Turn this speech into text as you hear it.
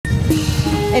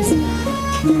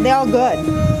They're all good.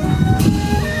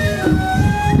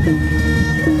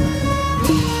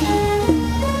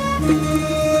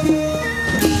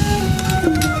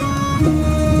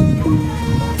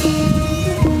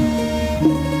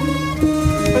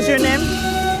 What's your name?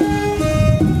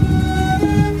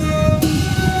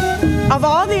 Of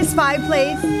all these 5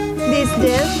 plates, this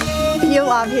dish, peel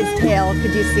off his tail.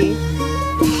 Could you see?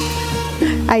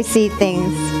 I see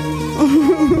things.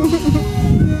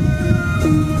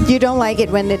 You don't like it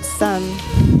when it's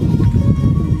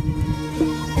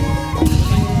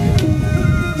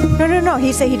No.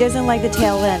 He said he doesn't like the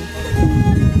tail end.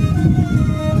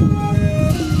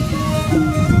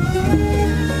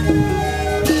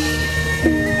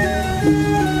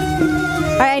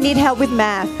 I need help with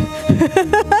math.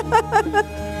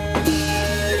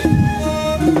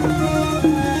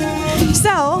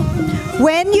 So,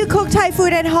 when you cook Thai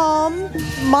food at home,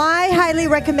 my highly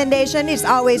recommendation is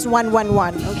always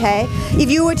 1-1-1, okay? If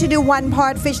you were to do 1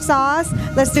 part fish sauce,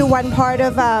 let's do 1 part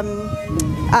of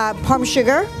palm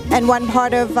sugar and 1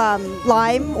 part of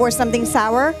lime or something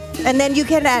sour. And then you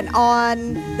can add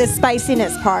on the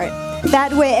spiciness part.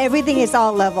 That way everything is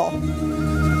all level,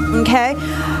 okay?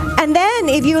 And then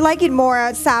if you like it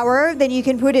more sour, then you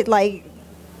can put it like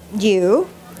you.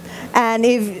 And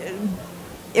if,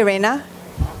 Elena,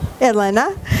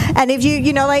 and if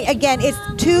you know, like, again, it's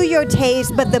to your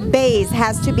taste, but the base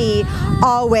has to be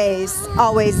always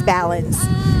balanced.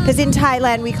 Because in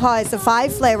Thailand, we call it the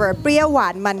 5 flavor, เปรี้ยวหวา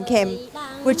นมันเค็ม,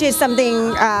 which is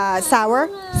something sour,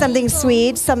 something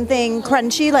sweet, something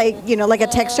crunchy, like, you know, like a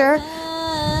texture,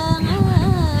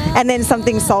 and then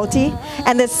something salty.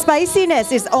 And the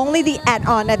spiciness is only the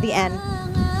add-on at the end.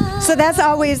 So that's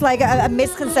always like a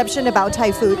misconception about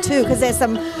Thai food too, because there's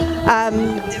some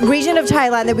region of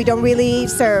Thailand that we don't really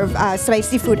serve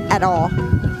spicy food at all,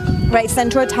 right?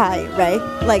 Central Thai, right?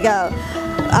 Like a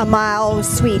mild,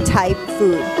 sweet type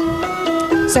food.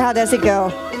 So how does it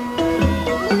go?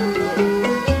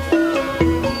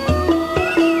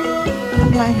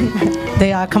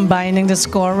 They are combining the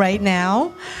score right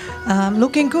now.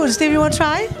 Looking good. Steve, you want to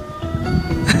try?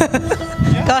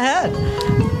 Go ahead.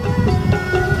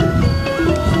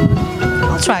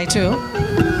 I'll try too.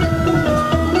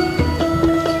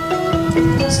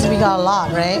 So we got a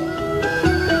lot, right?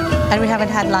 And we haven't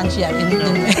had lunch yet.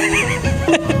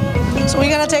 So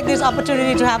we're gonna take this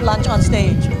opportunity to have lunch on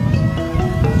stage.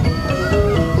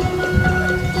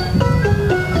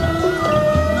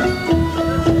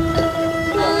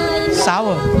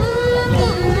 Sour.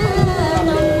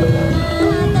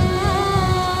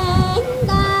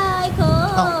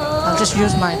 Oh, I'll just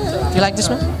use mine. You like this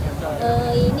one?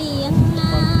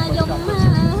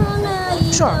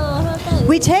 Sure.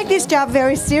 We take this job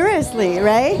very seriously,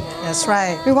 right? That's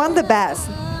right. We want the best.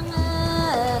 You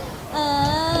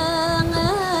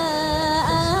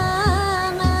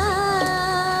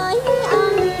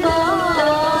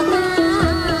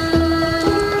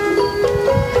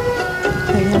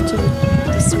have to do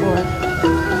the score.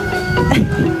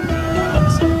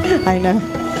 I know.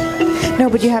 No,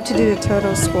 but you have to do the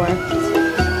total score.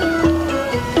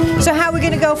 So how are we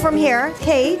going to go from here,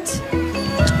 Kate?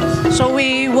 So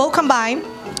we will combine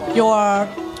your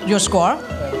score.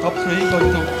 Top 3 go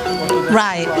to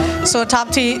Right. So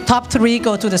top 3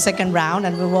 go to the second round,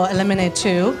 and we will eliminate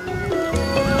 2.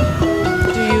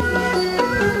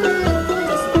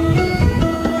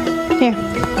 Here,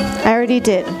 I already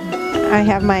did. I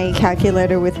have my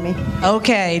calculator with me.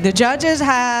 Okay. The judges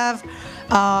have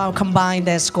combined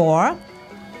their score,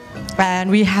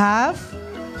 and we have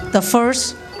the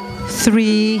first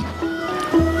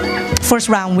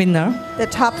round winner. The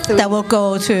top 3. That will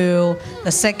go to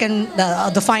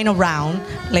the final round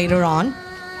later on.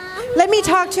 Let me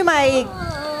talk to my.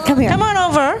 Come here. Come on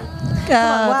over.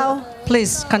 Well,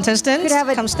 please, contestants,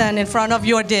 come stand in front of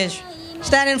your dish.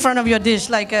 Stand in front of your dish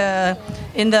like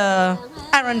in the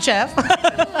Iron Chef.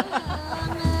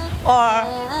 or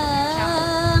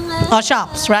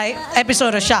Shops, right?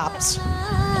 Episode of Shops.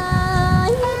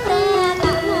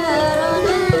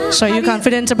 So are you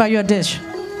confident about your dish?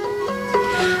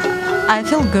 I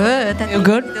feel good. Feel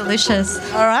good? Delicious.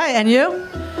 All right, and you?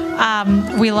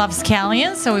 We love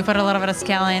scallions, so we put a little bit of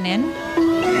scallion in.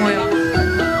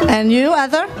 And you,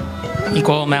 Heather?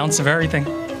 equal amounts of everything.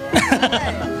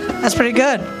 That's pretty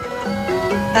good.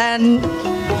 And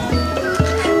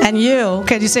you,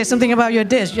 can you say something about your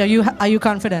dish? Are you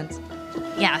confident?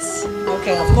 Yes.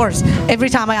 Okay, of course. Every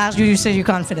time I ask you, you say you're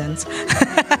confident.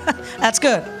 That's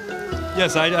good.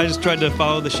 Yes, I just tried to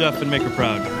follow the chef and make her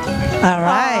proud. All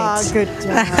right. Oh, good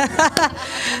job.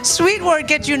 Sweet word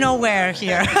gets you nowhere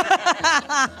here.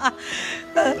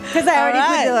 Because I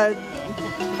already put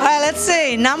All right, let's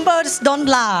see. Numbers don't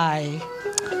lie.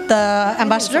 The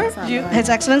ambassador, His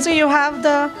Excellency, you have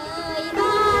the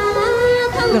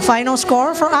final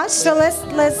score for us. So let's.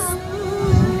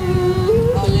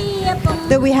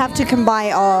 That we have to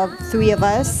combine all three of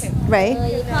us, right?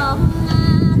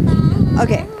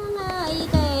 Okay.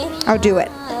 I'll do it.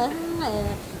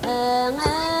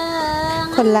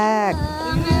 คนแรก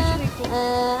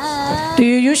Do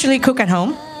you usually cook at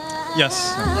home? Yes.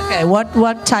 Okay,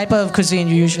 what type of cuisine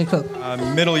you usually cook?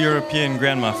 Middle European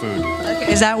grandma food.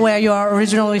 Okay, is that where you are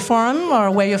originally from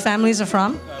or where your families are from?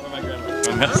 Where my grandma's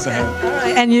from.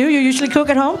 Yes. And you usually cook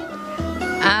at home?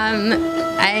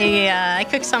 I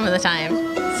cook some of the time.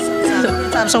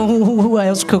 So who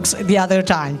else cooks the other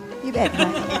time? You bet.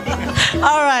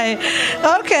 All right.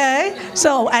 Okay.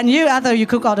 So, and you, Arthur, you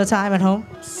cook all the time at home?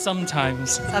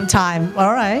 Sometimes. Sometime.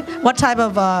 All right. What type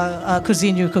of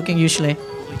cuisine you cooking usually?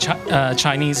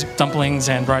 Chinese dumplings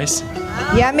and rice.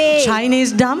 Yummy.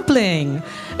 Chinese dumpling.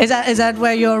 Is that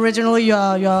where you originally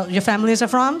your families are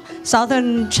from?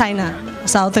 Southern China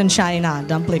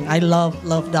dumpling. I love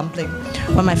dumpling.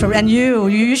 One of my favorite. And you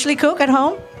usually cook at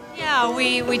home? Yeah,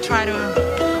 we try to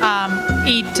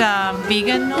eat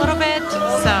vegan a little bit.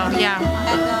 So yeah,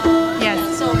 yes.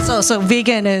 So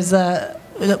vegan is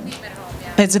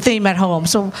it's a theme at home.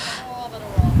 So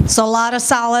a lot of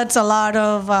salads, a lot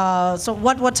of so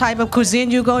what type of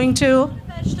cuisine you going to?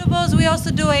 Vegetables. We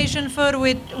also do Asian food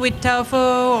with tofu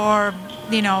or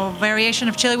variation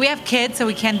of chili. We have kids, so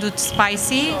we can't do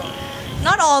spicy.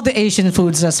 Not all the Asian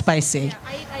foods are spicy.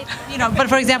 But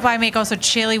for example, I make also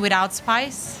chili without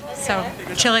spice. So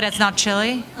chili that's not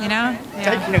chili. Yeah.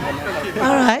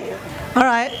 All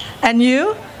right. And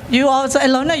you also,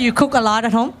 Ilona, you cook a lot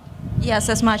at home? Yes,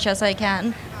 as much as I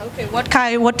can. Okay.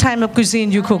 What type of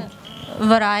cuisine you cook?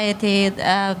 Variety,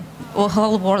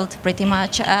 whole world pretty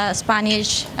much.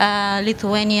 Spanish,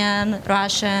 Lithuanian,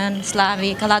 Russian,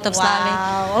 Slavic, a lot of Slavic.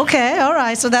 Wow. Okay. All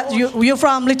right. So that you're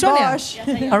from Lithuania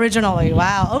originally.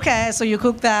 Wow. Okay. So you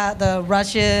cook the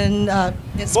Russian, the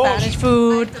Spanish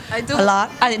food a lot.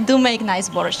 I do make nice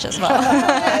borscht as well.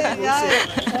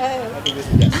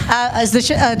 As the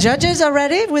judges are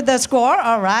ready with the score.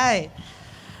 All right.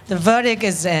 The verdict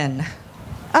is in.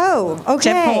 Oh,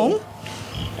 okay. Chef Hong.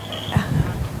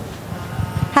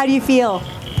 How do you feel?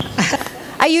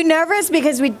 Are you nervous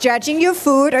because we're judging your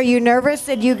food? Are you nervous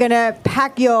that you're gonna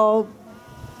pack your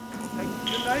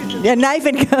knife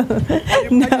and go?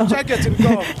 No. Jacket and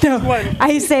go. No.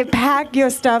 I say pack your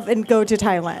stuff and go to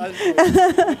Thailand.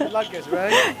 Luggage,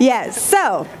 right? Yes.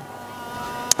 So,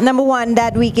 number one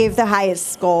that we give the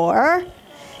highest score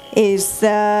is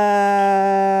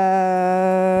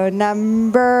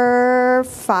number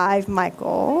 5,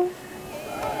 Michael.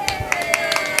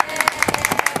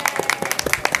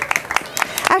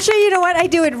 Actually, you know what? I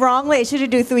do it wrongly. I should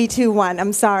do 3, 2, 1.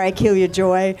 I'm sorry. I kill your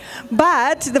joy.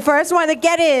 But the first one to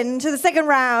get into the second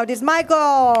round is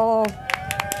Michael.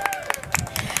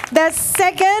 The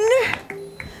second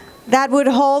that would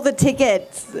hold the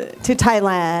ticket to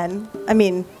Thailand,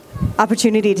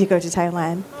 opportunity to go to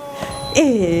Thailand,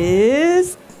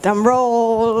 is, drum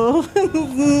roll.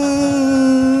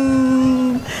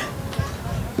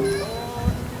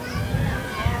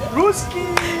 Ruski!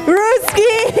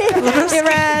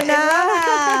 Irana!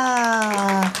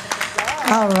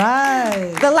 All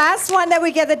right. The last one that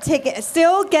we get the ticket,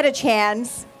 still get a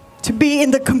chance to be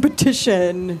in the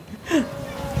competition,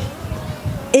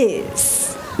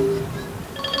 is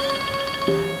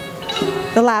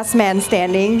the last man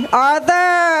standing,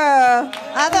 Arthur!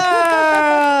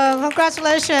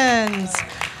 Congratulations.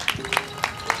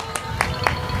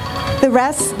 The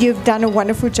rest, you've done a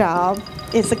wonderful job.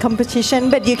 It's a competition,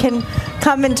 but you can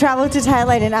come and travel to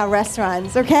Thailand in our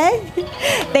restaurants, okay?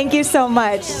 Thank you so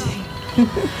much.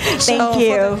 Thank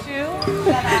you.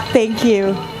 Thank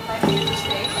you.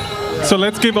 So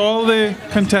let's give all the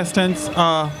contestants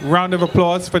a round of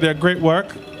applause for their great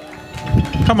work.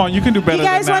 Come on, you can do better You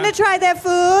guys than want that. to try their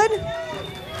food?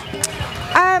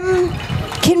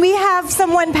 Can we have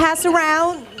someone pass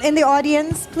around in the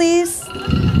audience, please?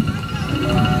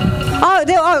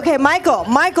 Okay, Michael.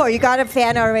 Michael, you got a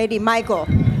fan already. Michael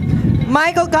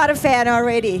got a fan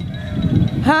already.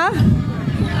 Huh?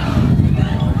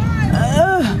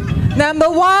 Number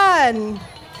 1.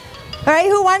 All right,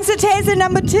 who wants to taste the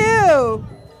number 2?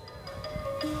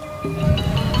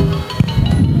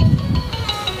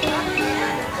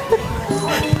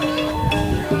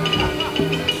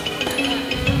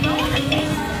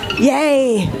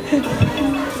 Yay!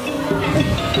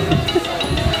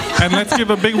 And let's give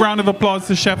a big round of applause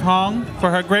to Chef Hong for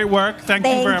her great work. Thank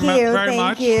you very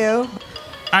much. Thank you.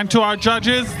 And to our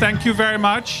judges, thank you very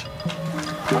much.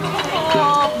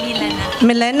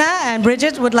 Milena and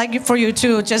Bridget would like for you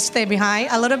to just stay behind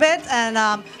a little bit, and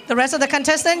the rest of the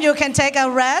contestants, you can take a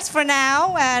rest for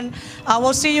now, and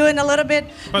we'll see you in a little bit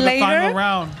For later. the final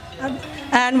round.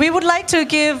 And we would like to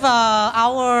give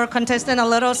our contestant a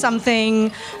little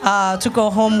something to go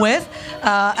home with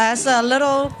as a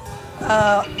little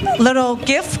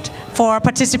gift for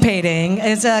participating.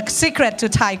 It's a secret to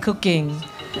Thai cooking.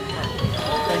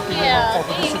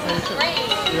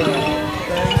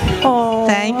 Oh.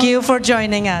 Thank you for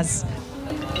joining us.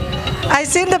 I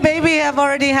see the baby have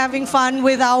already having fun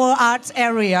with our arts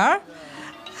area.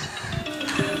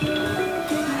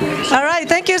 All right,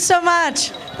 thank you so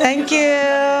much. Thank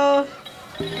you.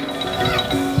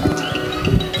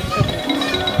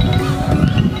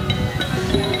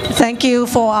 Thank you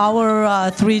for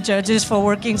our 3 judges for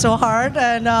working so hard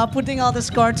and putting all the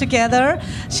score together.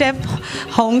 Chef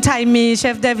Hong Tai Mi,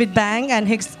 Chef David Bang, and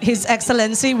His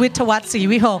Excellency Wittawat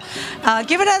Siwiho.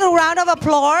 Give another round of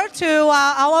applause to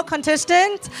our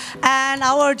contestants and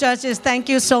our judges. Thank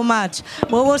you so much.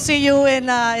 We will see you in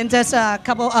just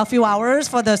a few hours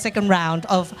for the second round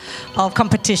of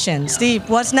competition. Steve,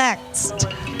 what's next?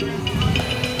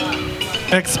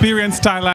 Experience Thailand.